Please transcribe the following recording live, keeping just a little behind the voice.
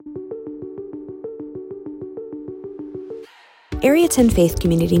Area 10 Faith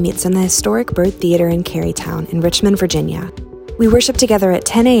Community meets in the historic Byrd Theater in Carytown in Richmond, Virginia. We worship together at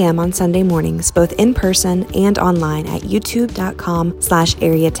 10 a.m. on Sunday mornings, both in person and online at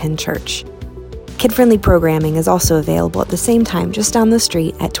youtube.com/area10church. Kid-friendly programming is also available at the same time just down the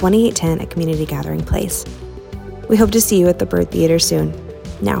street at 2810 at Community Gathering Place. We hope to see you at the Byrd Theater soon.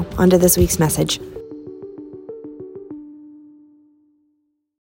 Now, on to this week's message.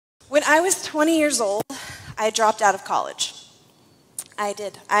 When I was 20 years old, I dropped out of college.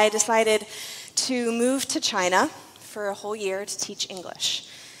 I decided to move to China for a whole year to teach English.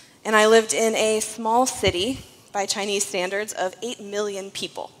 And I lived in a small city, by Chinese standards, of 8 million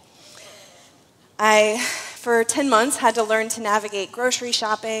people. I, for 10 months, had to learn to navigate grocery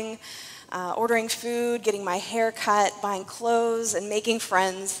shopping, ordering food, getting my hair cut, buying clothes, and making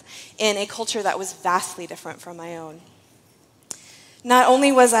friends in a culture that was vastly different from my own. Not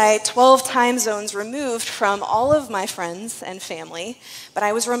only was I 12 time zones removed from all of my friends and family, but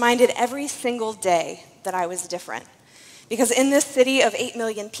I was reminded every single day that I was different. Because in this city of 8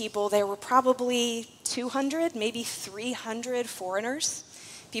 million people, there were probably 200, maybe 300 foreigners,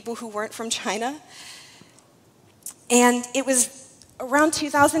 people who weren't from China. And it was around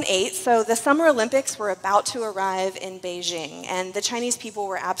 2008, so the Summer Olympics were about to arrive in Beijing, and the Chinese people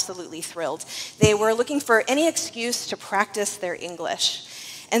were absolutely thrilled. They were looking for any excuse to practice their English.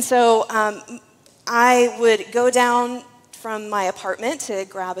 And so I would go down from my apartment to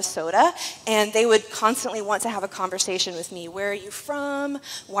grab a soda, and they would constantly want to have a conversation with me. Where are you from?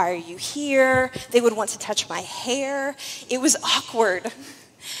 Why are you here? They would want to touch my hair. It was awkward.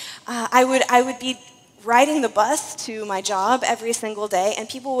 I would be riding the bus to my job every single day, and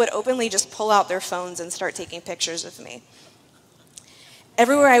people would openly just pull out their phones and start taking pictures of me.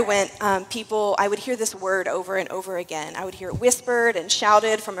 Everywhere I went, I would hear this word over and over again. I would hear it whispered and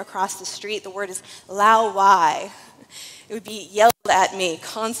shouted from across the street. The word is Lao Wai. It would be yelled at me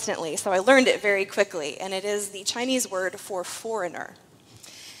constantly, so I learned it very quickly, and it is the Chinese word for foreigner.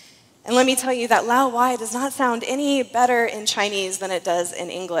 And let me tell you that Lao Wai does not sound any better in Chinese than it does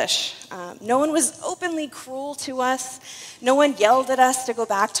in English. No one was openly cruel to us. No one yelled at us to go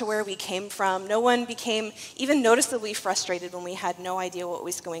back to where we came from. No one became even noticeably frustrated when we had no idea what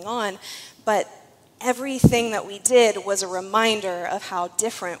was going on. But everything that we did was a reminder of how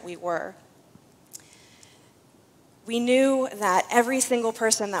different we were. We knew that every single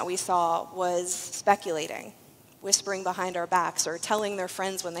person that we saw was speculating, whispering behind our backs, or telling their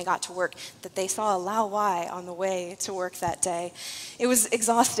friends when they got to work that they saw a Lao Wai on the way to work that day. It was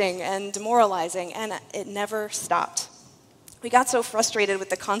exhausting and demoralizing, and it never stopped. We got so frustrated with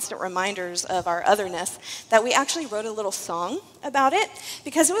the constant reminders of our otherness that we actually wrote a little song about it.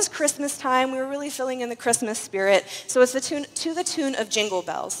 Because it was Christmas time, we were really feeling in the Christmas spirit, so it's to the tune of Jingle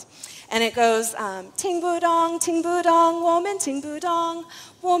Bells. And it goes, Ting bu dong, woman ting bu dong,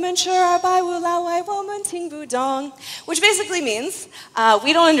 woman sure bai wu lao wai, woman ting bu dong, which basically means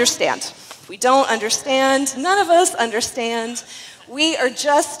we don't understand. We don't understand. None of us understand. We are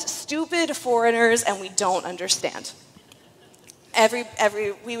just stupid foreigners, and we don't understand.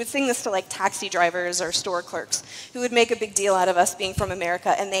 We would sing this to like taxi drivers or store clerks who would make a big deal out of us being from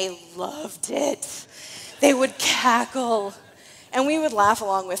America, and they loved it. They would cackle. And we would laugh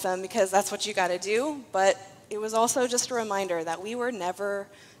along with them because that's what you got to do, but it was also just a reminder that we were never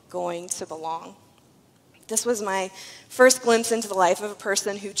going to belong. This was my first glimpse into the life of a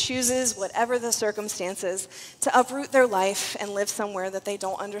person who chooses, whatever the circumstances, to uproot their life and live somewhere that they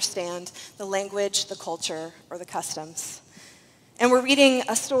don't understand the language, the culture, or the customs. And we're reading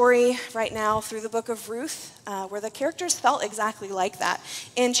a story right now through the book of Ruth, where the characters felt exactly like that.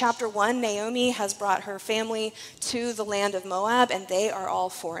 In chapter 1, Naomi has brought her family to the land of Moab, and they are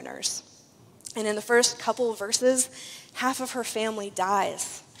all foreigners. And in the first couple of verses, half of her family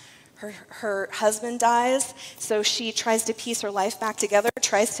dies. Her husband dies, so she tries to piece her life back together,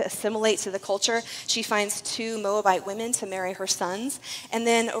 tries to assimilate to the culture. She finds 2 Moabite women to marry her sons, and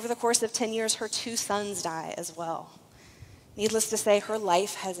then over the course of 10 years, her 2 sons die as well. Needless to say, her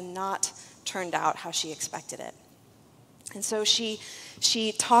life has not turned out how she expected it. And so she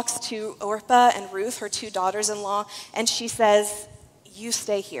talks to Orpah and Ruth, her 2 daughters-in-law, and she says, you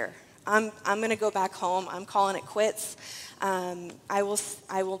stay here. I'm going to go back home. I'm calling it quits. I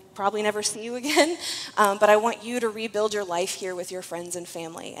will probably never see you again, but I want you to rebuild your life here with your friends and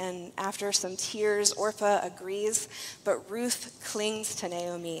family. And after some tears, Orpah agrees, but Ruth clings to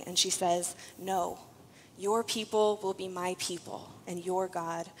Naomi, and she says, no. Your people will be my people, and your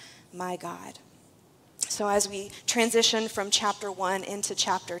God, my God. So as we transition from chapter 1 into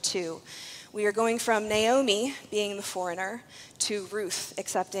chapter 2, We are going from Naomi being the foreigner to Ruth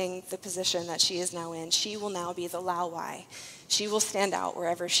accepting the position that she is now in. She will now be the Laowai. She will stand out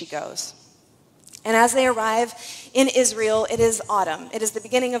wherever she goes. And as they arrive in Israel, it is autumn. It is the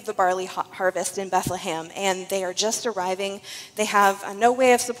beginning of the barley harvest in Bethlehem, and they are just arriving. They have no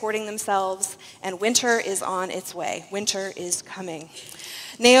way of supporting themselves, and winter is on its way. Winter is coming.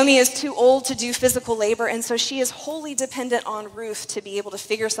 Naomi is too old to do physical labor, and so she is wholly dependent on Ruth to be able to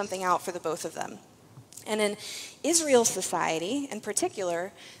figure something out for the both of them. And in Israel's society, in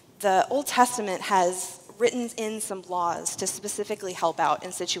particular, the Old Testament has written in some laws to specifically help out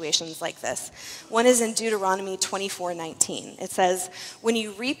in situations like this. One is in Deuteronomy 24:19. It says, "When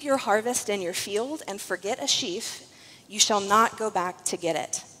you reap your harvest in your field and forget a sheaf, you shall not go back to get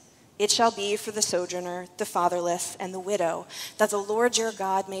it. It shall be for the sojourner, the fatherless, and the widow, that the Lord your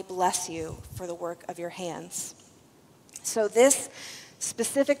God may bless you for the work of your hands." So this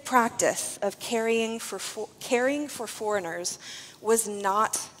specific practice of caring for foreigners was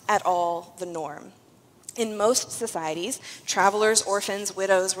not at all the norm. In most societies, travelers, orphans,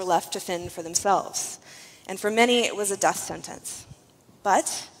 widows were left to fend for themselves. And for many, it was a death sentence.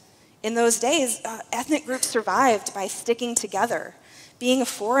 But in those days, ethnic groups survived by sticking together. Being a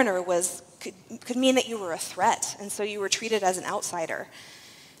foreigner could mean that you were a threat, and so you were treated as an outsider.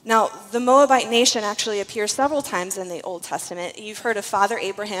 Now, the Moabite nation actually appears several times in the Old Testament. You've heard of Father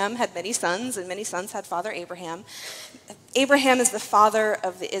Abraham had many sons, and many sons had Father Abraham. Abraham is the father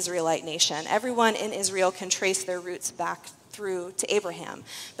of the Israelite nation. Everyone in Israel can trace their roots back through to Abraham.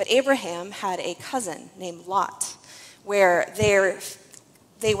 But Abraham had a cousin named Lot, where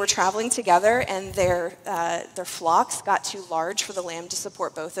they were traveling together, and their flocks got too large for the lamb to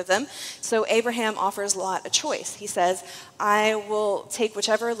support both of them. So Abraham offers Lot a choice. He says, "I will take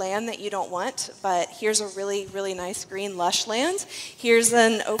whichever land that you don't want, but here's a really, really nice green lush land. Here's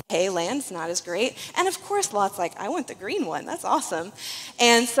an okay land, it's not as great." And of course Lot's like, "I want the green one, that's awesome."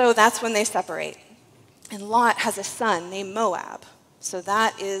 And so that's when they separate. And Lot has a son named Moab. So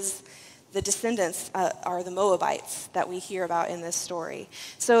that is the descendants are the Moabites that we hear about in this story.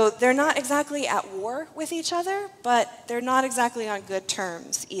 So they're not exactly at war with each other, but they're not exactly on good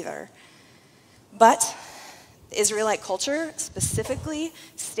terms either. But the Israelite culture specifically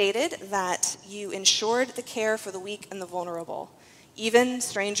stated that you ensured the care for the weak and the vulnerable, even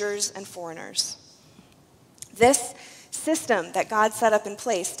strangers and foreigners. This system that God set up in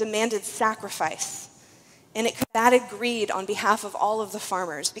place demanded sacrifice. And it combated greed on behalf of all of the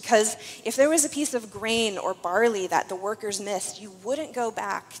farmers, because if there was a piece of grain or barley that the workers missed, you wouldn't go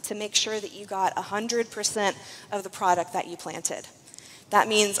back to make sure that you got 100% of the product that you planted. That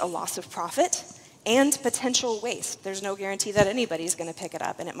means a loss of profit and potential waste. There's no guarantee that anybody's going to pick it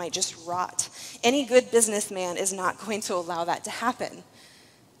up, and it might just rot. Any good businessman is not going to allow that to happen.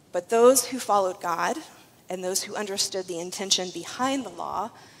 But those who followed God and those who understood the intention behind the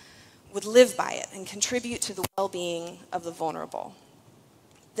law would live by it and contribute to the well-being of the vulnerable.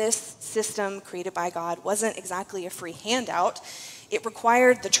 This system created by God wasn't exactly a free handout. It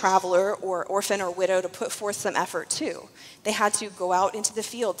required the traveler or orphan or widow to put forth some effort too. They had to go out into the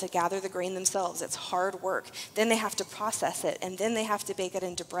field to gather the grain themselves. It's hard work. Then they have to process it, and then they have to bake it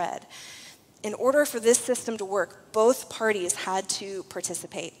into bread. In order for this system to work, both parties had to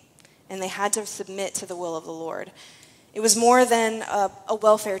participate, and they had to submit to the will of the Lord. It was more than a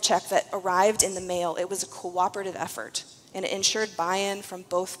welfare check that arrived in the mail. It was a cooperative effort, and it ensured buy-in from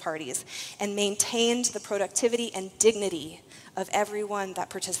both parties and maintained the productivity and dignity of everyone that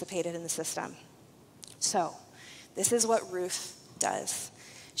participated in the system. So, this is what Ruth does.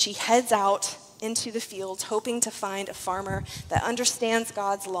 She heads out into the fields, hoping to find a farmer that understands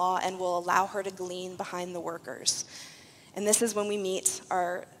God's law and will allow her to glean behind the workers. And this is when we meet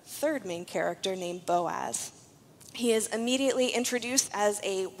our third main character named Boaz. He is immediately introduced as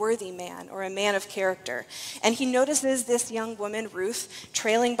a worthy man, or a man of character. And he notices this young woman, Ruth,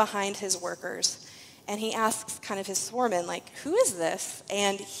 trailing behind his workers. And he asks kind of his foreman, like, "Who is this?"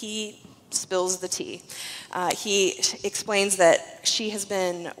 And he spills the tea. He explains that she has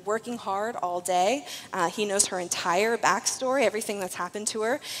been working hard all day. He knows her entire backstory, everything that's happened to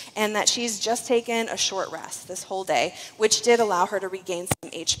her, and that she's just taken a short rest this whole day, which did allow her to regain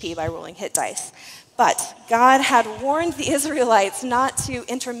some HP by rolling hit dice. But God had warned the Israelites not to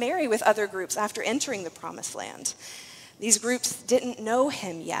intermarry with other groups after entering the Promised Land. These groups didn't know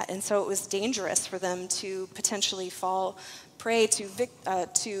him yet, and so it was dangerous for them to potentially fall prey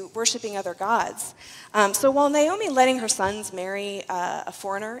to worshiping other gods. So while Naomi letting her sons marry a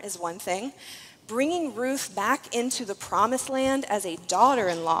foreigner is one thing, bringing Ruth back into the Promised Land as a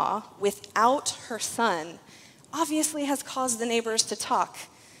daughter-in-law without her son obviously has caused the neighbors to talk.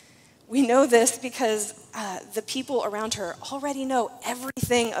 We know this because the people around her already know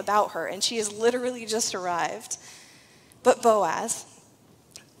everything about her, and she has literally just arrived. But Boaz,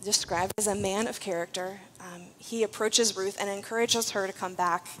 described as a man of character, he approaches Ruth and encourages her to come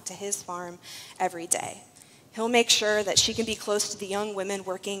back to his farm every day. He'll make sure that she can be close to the young women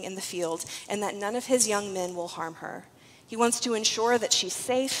working in the field and that none of his young men will harm her. He wants to ensure that she's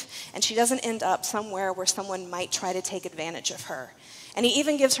safe and she doesn't end up somewhere where someone might try to take advantage of her. And he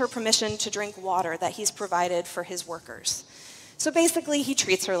even gives her permission to drink water that he's provided for his workers. So basically, he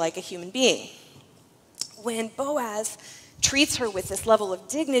treats her like a human being. When Boaz treats her with this level of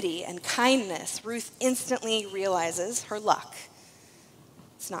dignity and kindness, Ruth instantly realizes her luck.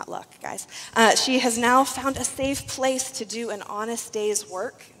 It's not luck, guys. She has now found a safe place to do an honest day's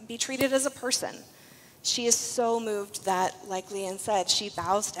work, be treated as a person. She is so moved that, like Leanne said, she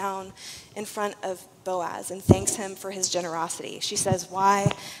bows down in front of Boaz and thanks him for his generosity. She says,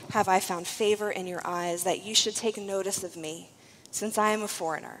 "Why have I found favor in your eyes that you should take notice of me, since I am a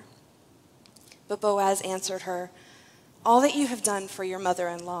foreigner?" But Boaz answered her, "All that you have done for your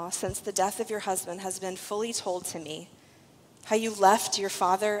mother-in-law since the death of your husband has been fully told to me. How you left your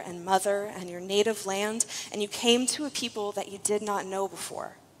father and mother and your native land, and you came to a people that you did not know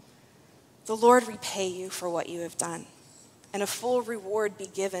before. The Lord repay you for what you have done, and a full reward be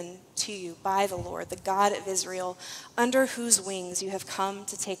given to you by the Lord, the God of Israel, under whose wings you have come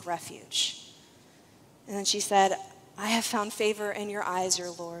to take refuge." And then she said, "I have found favor in your eyes,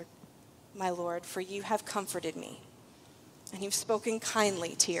 your Lord, my Lord, for you have comforted me, and you've spoken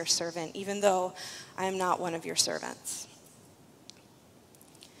kindly to your servant, even though I am not one of your servants."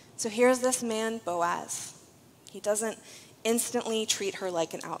 So here's this man, Boaz. He doesn't instantly treat her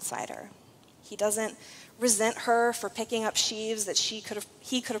like an outsider. He doesn't resent her for picking up sheaves that he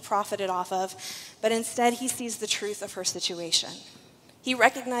could have profited off of, but instead he sees the truth of her situation. He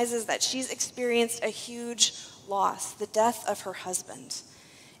recognizes that she's experienced a huge loss, the death of her husband.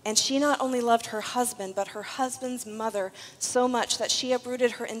 And she not only loved her husband, but her husband's mother so much that she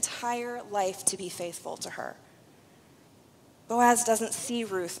uprooted her entire life to be faithful to her. Boaz doesn't see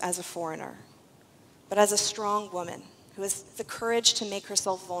Ruth as a foreigner, but as a strong woman who has the courage to make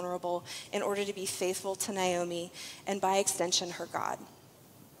herself vulnerable in order to be faithful to Naomi and, by extension, her God.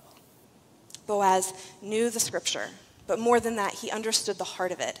 Boaz knew the scripture, but more than that, he understood the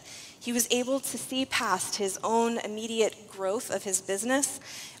heart of it. He was able to see past his own immediate growth of his business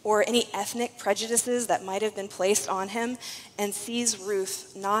or any ethnic prejudices that might have been placed on him, and sees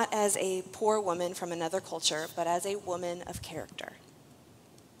Ruth not as a poor woman from another culture, but as a woman of character.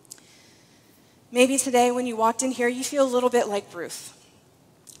 Maybe today when you walked in here, you feel a little bit like Ruth.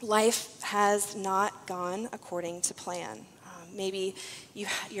 Life has not gone according to plan. Maybe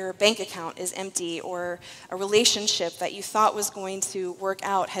your bank account is empty, or a relationship that you thought was going to work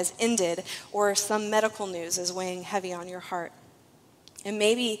out has ended, or some medical news is weighing heavy on your heart. And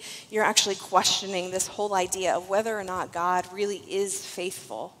maybe you're actually questioning this whole idea of whether or not God really is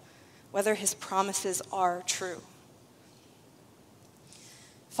faithful, whether his promises are true.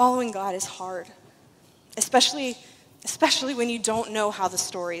 Following God is hard, especially when you don't know how the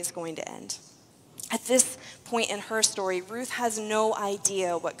story is going to end. At this point in her story, Ruth has no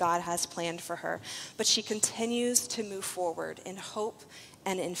idea what God has planned for her, but she continues to move forward in hope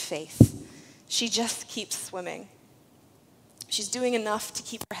and in faith. She just keeps swimming. She's doing enough to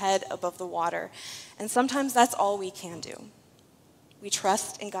keep her head above the water, and sometimes that's all we can do. We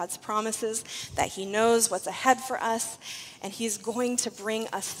trust in God's promises that he knows what's ahead for us, and he's going to bring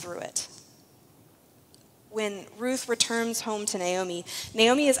us through it. When Ruth returns home to Naomi,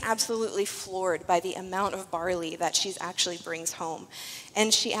 Naomi is absolutely floored by the amount of barley that she actually brings home.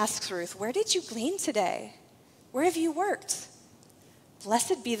 And she asks Ruth, "Where did you glean today? Where have you worked?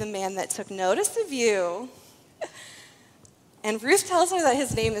 Blessed be the man that took notice of you." And Ruth tells her that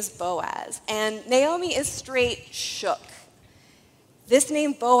his name is Boaz, and Naomi is straight shook. This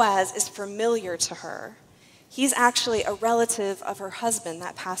name Boaz is familiar to her. He's actually a relative of her husband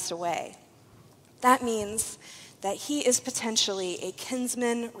that passed away. That means that he is potentially a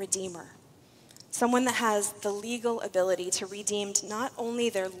kinsman redeemer, someone that has the legal ability to redeem not only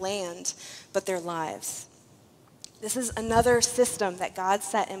their land, but their lives. This is another system that God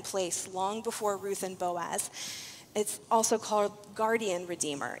set in place long before Ruth and Boaz. It's also called guardian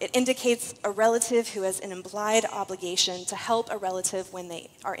redeemer. It indicates a relative who has an implied obligation to help a relative when they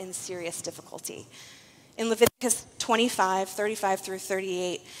are in serious difficulty. In Leviticus 25:35 through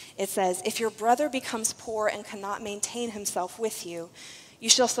 38, it says, "If your brother becomes poor and cannot maintain himself with you, you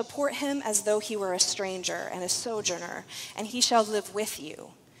shall support him as though he were a stranger and a sojourner, and he shall live with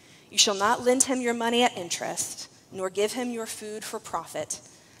you. You shall not lend him your money at interest, nor give him your food for profit.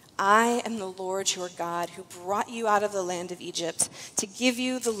 I am the Lord your God who brought you out of the land of Egypt to give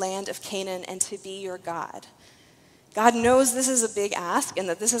you the land of Canaan and to be your God. God knows this is a big ask and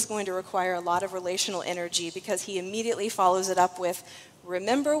that this is going to require a lot of relational energy because he immediately follows it up with,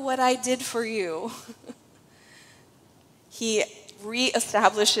 remember what I did for you. He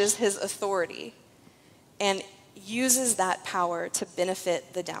reestablishes his authority and uses that power to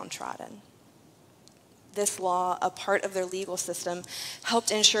benefit the downtrodden. This law, a part of their legal system,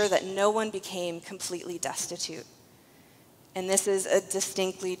 helped ensure that no one became completely destitute. And this is a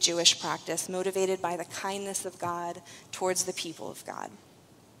distinctly Jewish practice motivated by the kindness of God towards the people of God.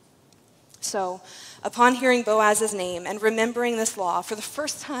 So, upon hearing Boaz's name and remembering this law for the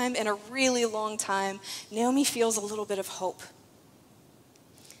first time in a really long time, Naomi feels a little bit of hope.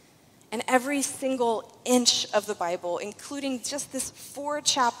 And every single inch of the Bible, including just this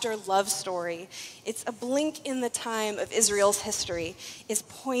 4-chapter love story, it's a blink in the time of Israel's history, is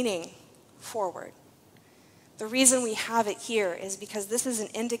pointing forward. The reason we have it here is because this is an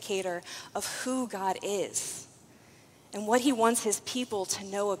indicator of who God is and what he wants his people to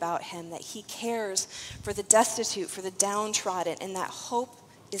know about him, that he cares for the destitute, for the downtrodden, and that hope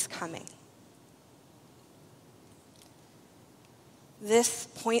is coming. This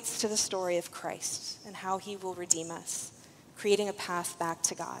points to the story of Christ and how he will redeem us, creating a path back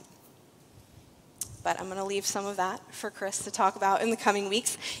to God. But I'm going to leave some of that for Chris to talk about in the coming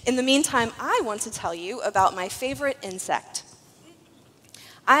weeks. In the meantime, I want to tell you about my favorite insect.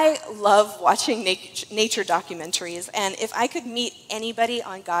 I love watching nature documentaries, and if I could meet anybody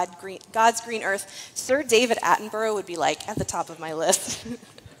on God's green earth, Sir David Attenborough would be like at the top of my list.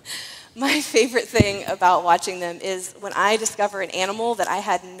 My favorite thing about watching them is when I discover an animal that I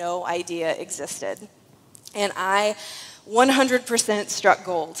had no idea existed. And I 100% struck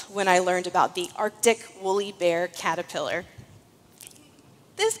gold when I learned about the Arctic woolly bear caterpillar.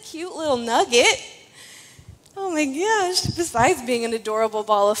 This cute little nugget, oh my gosh, besides being an adorable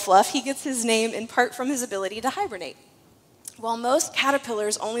ball of fluff, he gets his name in part from his ability to hibernate. While most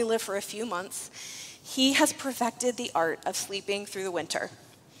caterpillars only live for a few months, he has perfected the art of sleeping through the winter.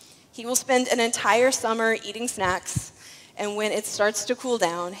 He will spend an entire summer eating snacks, and when it starts to cool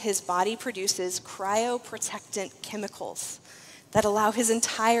down, his body produces cryoprotectant chemicals that allow his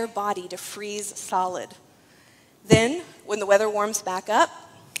entire body to freeze solid. Then, when the weather warms back up,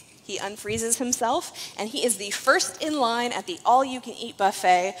 he unfreezes himself, and he is the first in line at the all-you-can-eat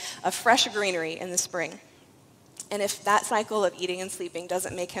buffet of fresh greenery in the spring. And if that cycle of eating and sleeping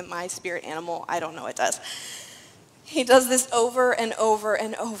doesn't make him my spirit animal, I don't know what does. He does this over and over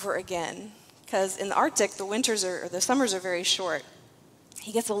and over again, because in the Arctic, the summers are very short.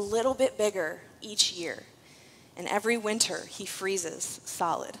 He gets a little bit bigger each year, and every winter he freezes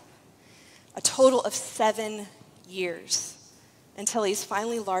solid. A total of 7 years, until he's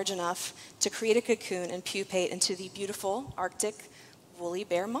finally large enough to create a cocoon and pupate into the beautiful Arctic woolly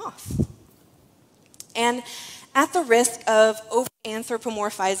bear moth. And at the risk of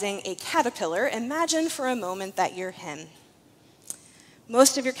over-anthropomorphizing a caterpillar, imagine for a moment that you're him.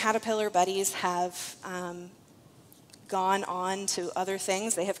 Most of your caterpillar buddies have gone on to other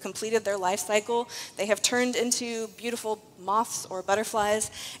things. They have completed their life cycle. They have turned into beautiful moths or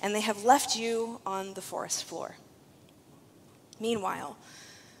butterflies, and they have left you on the forest floor. Meanwhile,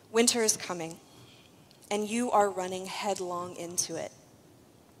 winter is coming, and you are running headlong into it.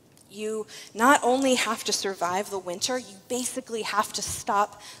 You not only have to survive the winter, you basically have to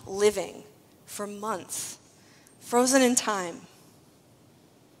stop living for months, frozen in time.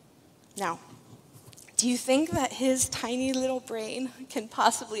 Now, do you think that his tiny little brain can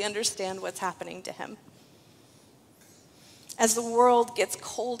possibly understand what's happening to him? As the world gets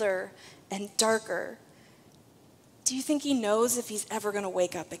colder and darker, do you think he knows if he's ever going to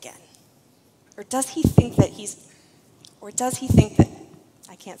wake up again? Or does he think that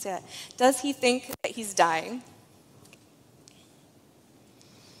I can't say that. Does he think that he's dying?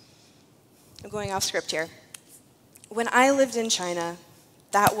 I'm going off script here. When I lived in China,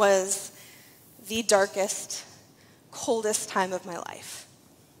 that was the darkest, coldest time of my life.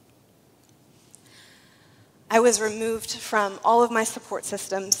 I was removed from all of my support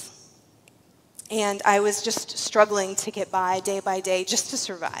systems, and I was just struggling to get by day, just to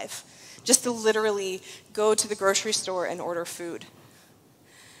survive, just to literally go to the grocery store and order food.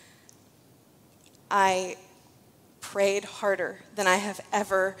 I prayed harder than I have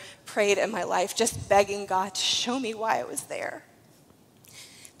ever prayed in my life, just begging God to show me why I was there.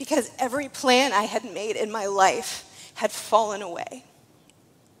 Because every plan I had made in my life had fallen away.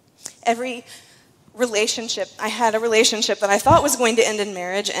 Every relationship. I had a relationship that I thought was going to end in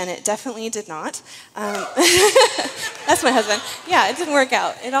marriage, and it definitely did not. That's my husband. Yeah, it didn't work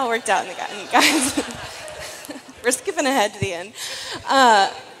out. It all worked out in the guys. We're skipping ahead to the end.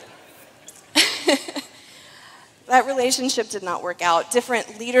 That relationship did not work out.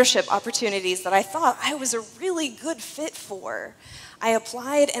 Different leadership opportunities that I thought I was a really good fit for. I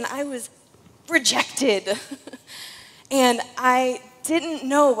applied and I was rejected. And I didn't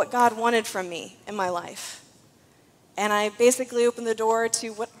know what God wanted from me in my life. And I basically opened the door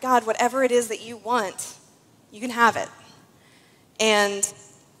to, God, whatever it is that you want, you can have it. And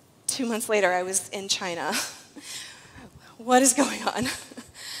 2 months later, I was in China. What is going on?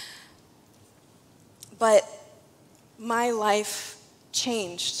 But my life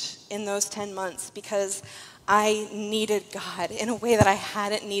changed in those 10 months because I needed God in a way that I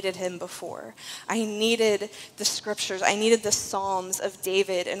hadn't needed him before. I needed the scriptures. I needed the Psalms of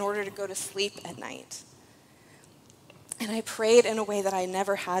David in order to go to sleep at night. And I prayed in a way that I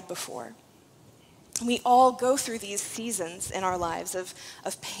never had before. We all go through these seasons in our lives of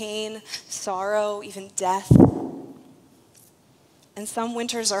pain, sorrow, even death. And some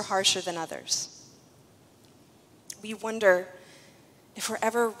winters are harsher than others. We wonder if we're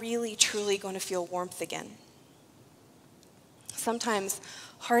ever really, truly going to feel warmth again. Sometimes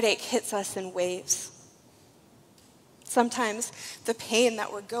heartache hits us in waves. Sometimes the pain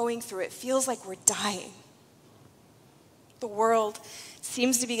that we're going through, it feels like we're dying. The world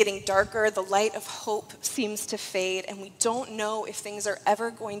seems to be getting darker, the light of hope seems to fade, and we don't know if things are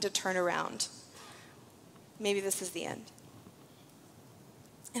ever going to turn around. Maybe this is the end.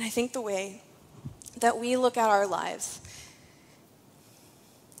 And I think the way that we look at our lives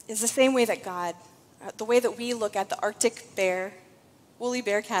is the same way that God, the way that we look at the Arctic bear, woolly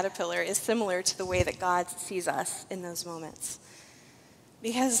bear caterpillar, is similar to the way that God sees us in those moments.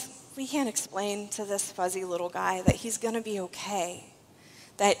 Because we can't explain to this fuzzy little guy that he's going to be okay,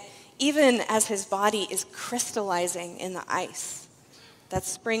 that even as his body is crystallizing in the ice, that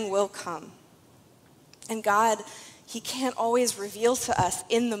spring will come. And God, he can't always reveal to us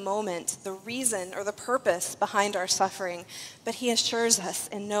in the moment the reason or the purpose behind our suffering, but he assures us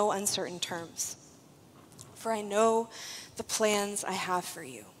in no uncertain terms. For I know the plans I have for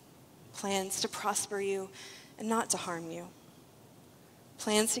you, plans to prosper you and not to harm you,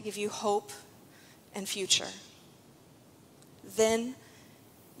 plans to give you hope and future. Then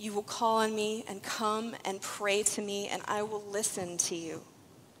you will call on me and come and pray to me, and I will listen to you.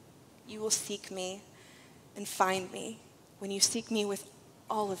 You will seek me and find me when you seek me with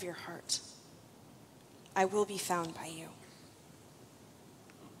all of your heart. I will be found by you.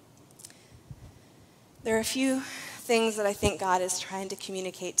 There are a few things that I think God is trying to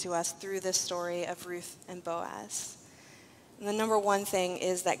communicate to us through this story of Ruth and Boaz. And the number one thing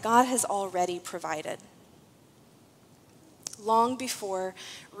is that God has already provided. Long before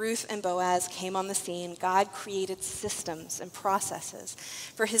Ruth and Boaz came on the scene, God created systems and processes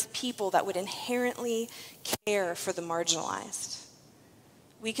for his people that would inherently care for the marginalized.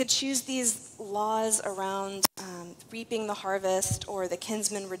 We could choose these laws around reaping the harvest or the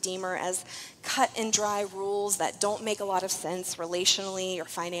kinsman redeemer as cut and dry rules that don't make a lot of sense relationally or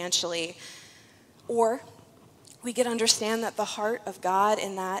financially. Or we could understand that the heart of God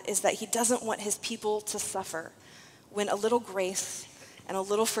in that is that he doesn't want his people to suffer, when a little grace and a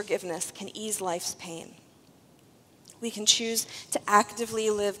little forgiveness can ease life's pain. We can choose to actively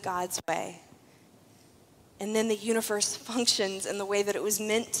live God's way. And then the universe functions in the way that it was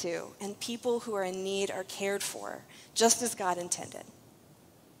meant to, and people who are in need are cared for, just as God intended.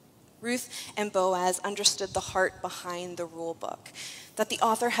 Ruth and Boaz understood the heart behind the rule book, that the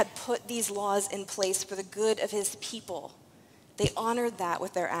author had put these laws in place for the good of his people. They honored that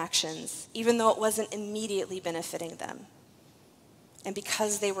with their actions, even though it wasn't immediately benefiting them. And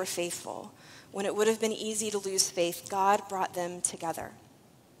because they were faithful, when it would have been easy to lose faith, God brought them together.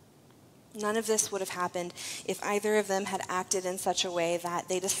 None of this would have happened if either of them had acted in such a way that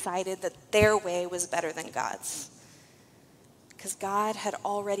they decided that their way was better than God's. Because God had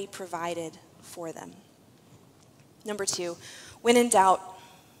already provided for them. Number 2, when in doubt,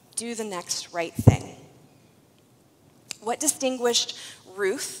 do the next right thing. What distinguished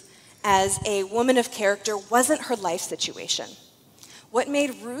Ruth as a woman of character wasn't her life situation. What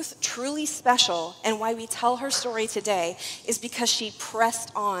made Ruth truly special and why we tell her story today is because she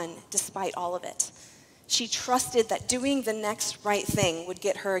pressed on despite all of it. She trusted that doing the next right thing would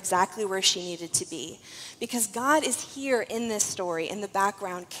get her exactly where she needed to be. Because God is here in this story, in the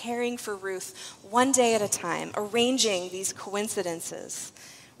background, caring for Ruth one day at a time, arranging these coincidences,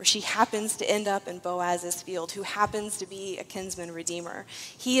 or she happens to end up in Boaz's field, who happens to be a kinsman redeemer,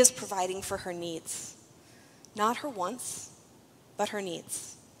 he is providing for her needs. Not her wants, but her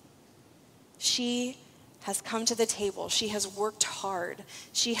needs. She has come to the table. She has worked hard.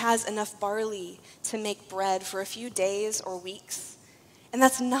 She has enough barley to make bread for a few days or weeks. And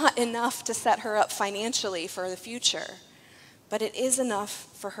that's not enough to set her up financially for the future, but it is enough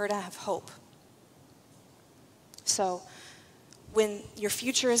for her to have hope. So, when your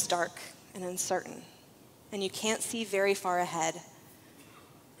future is dark and uncertain, and you can't see very far ahead,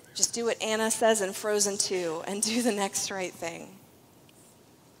 just do what Anna says in Frozen 2 and do the next right thing.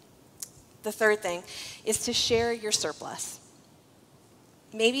 The third thing is to share your surplus.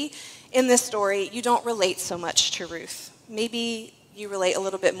 Maybe in this story, you don't relate so much to Ruth. Maybe you relate a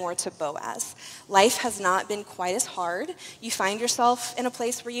little bit more to Boaz. Life has not been quite as hard. You find yourself in a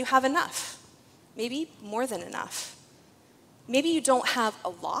place where you have enough, maybe more than enough. Maybe you don't have a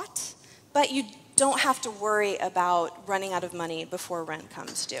lot, but you don't have to worry about running out of money before rent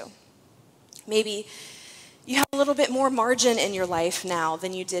comes due. Maybe you have a little bit more margin in your life now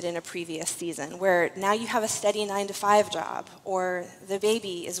than you did in a previous season, where now you have a steady 9-to-5 job, or the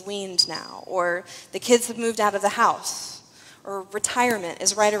baby is weaned now, or the kids have moved out of the house, or retirement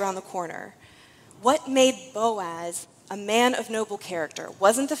is right around the corner. What made Boaz a man of noble character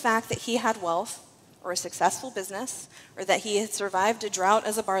wasn't the fact that he had wealth, or a successful business, or that he had survived a drought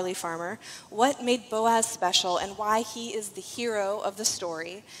as a barley farmer. What made Boaz special and why he is the hero of the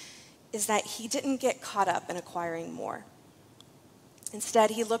story is that he didn't get caught up in acquiring more.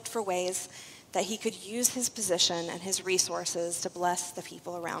 Instead, he looked for ways that he could use his position and his resources to bless the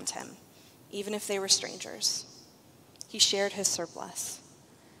people around him, even if they were strangers. He shared his surplus.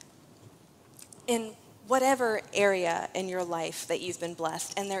 In whatever area in your life that you've been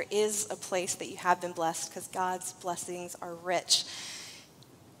blessed, and there is a place that you have been blessed because God's blessings are rich,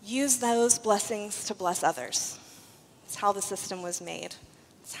 use those blessings to bless others. It's how the system was made.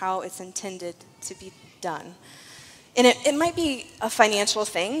 It's how it's intended to be done. And it might be a financial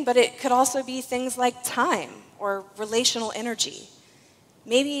thing, but it could also be things like time or relational energy.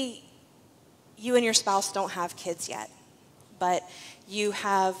 Maybe you and your spouse don't have kids yet, but you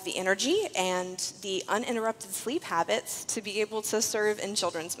have the energy and the uninterrupted sleep habits to be able to serve in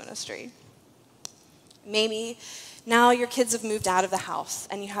children's ministry. Maybe now your kids have moved out of the house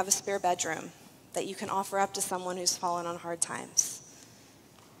and you have a spare bedroom that you can offer up to someone who's fallen on hard times.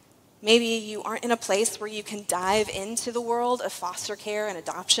 Maybe you aren't in a place where you can dive into the world of foster care and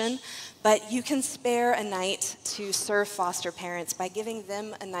adoption, but you can spare a night to serve foster parents by giving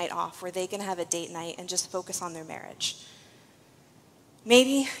them a night off where they can have a date night and just focus on their marriage.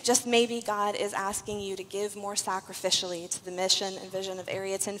 Maybe, just maybe, God is asking you to give more sacrificially to the mission and vision of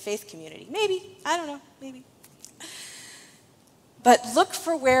Area 10 Faith Community. Maybe, I don't know, maybe. But look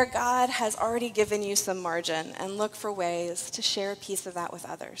for where God has already given you some margin and look for ways to share a piece of that with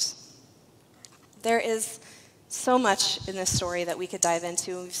others. There is so much in this story that we could dive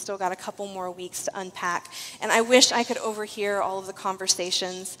into, and we've still got a couple more weeks to unpack. And I wish I could overhear all of the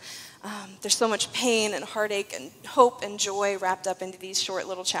conversations. There's so much pain and heartache and hope and joy wrapped up into these short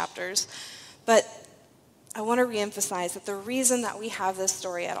little chapters. But I want to reemphasize that the reason that we have this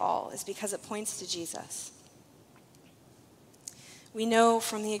story at all is because it points to Jesus. We know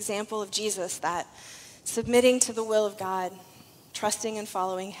from the example of Jesus that submitting to the will of God, trusting and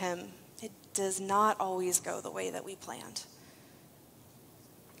following him, it does not always go the way that we planned.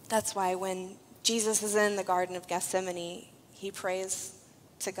 That's why when Jesus is in the Garden of Gethsemane, he prays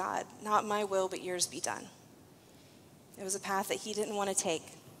to God, "Not my will, but yours be done." It was a path that he didn't want to take.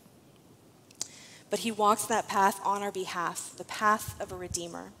 But he walks that path on our behalf, the path of a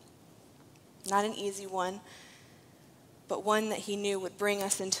redeemer. Not an easy one, but one that he knew would bring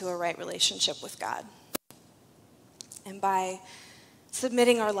us into a right relationship with God. And by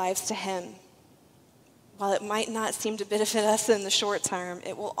submitting our lives to him, while it might not seem to benefit us in the short term,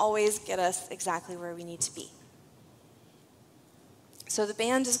 it will always get us exactly where we need to be. So the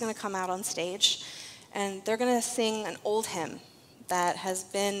band is going to come out on stage, and they're going to sing an old hymn that has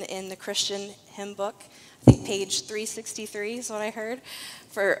been in the Christian hymn book. I think page 363 is what I heard.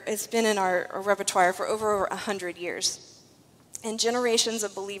 It's been in our repertoire for over 100 years. And generations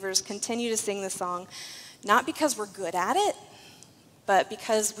of believers continue to sing the song, not because we're good at it, but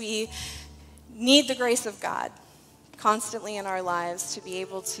because we need the grace of God constantly in our lives to be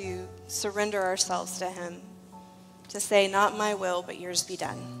able to surrender ourselves to him, to say, "Not my will, but yours be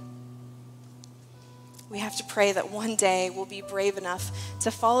done." We have to pray that one day we'll be brave enough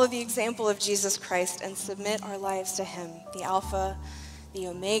to follow the example of Jesus Christ and submit our lives to him, the Alpha, the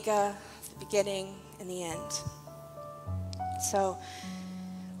Omega, the beginning, and the end. So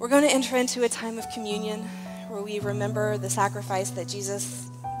We're going to enter into a time of communion where we remember the sacrifice that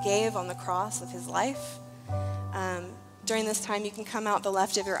Jesus gave on the cross of his life. During this time, you can come out the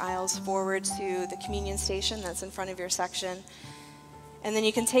left of your aisles forward to the communion station that's in front of your section. And then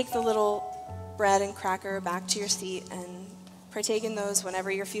you can take the little bread and cracker back to your seat and partake in those whenever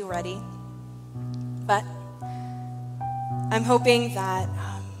you feel ready. But I'm hoping that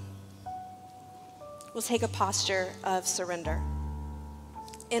we'll take a posture of surrender.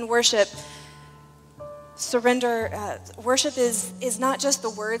 In worship, worship is not just the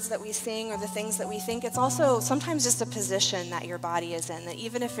words that we sing or the things that we think. It's also sometimes just a position that your body is in, that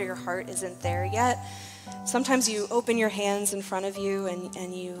even if your heart isn't there yet, sometimes you open your hands in front of you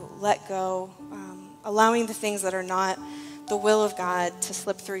and you let go, allowing the things that are not the will of God to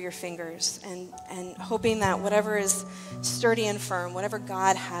slip through your fingers, and hoping that whatever is sturdy and firm, whatever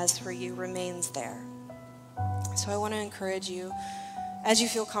God has for you, remains there. So I want to encourage you, as you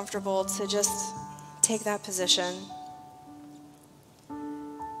feel comfortable, to just take that position.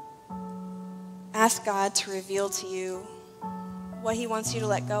 Ask God to reveal to you what he wants you to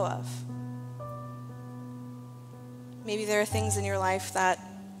let go of. Maybe there are things in your life that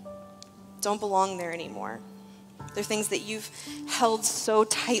don't belong there anymore. There are things that you've held so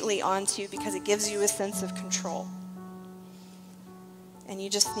tightly onto because it gives you a sense of control. And you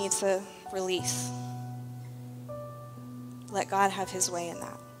just need to release. Let God have his way in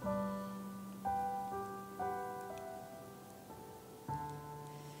that.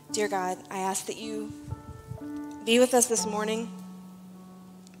 Dear God, I ask that you be with us this morning.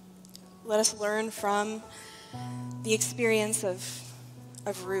 Let us learn from the experience of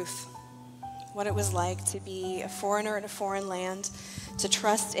Ruth, what it was like to be a foreigner in a foreign land, to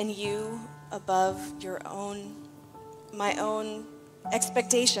trust in you above my own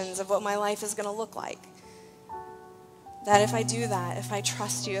expectations of what my life is going to look like. That if I do that, if I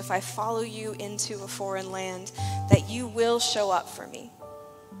trust you, if I follow you into a foreign land, that you will show up for me.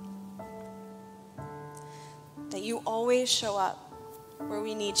 That you always show up where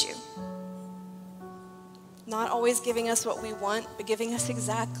we need you. Not always giving us what we want, but giving us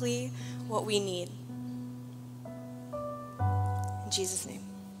exactly what we need. In Jesus' name,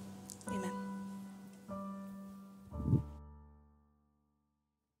 amen.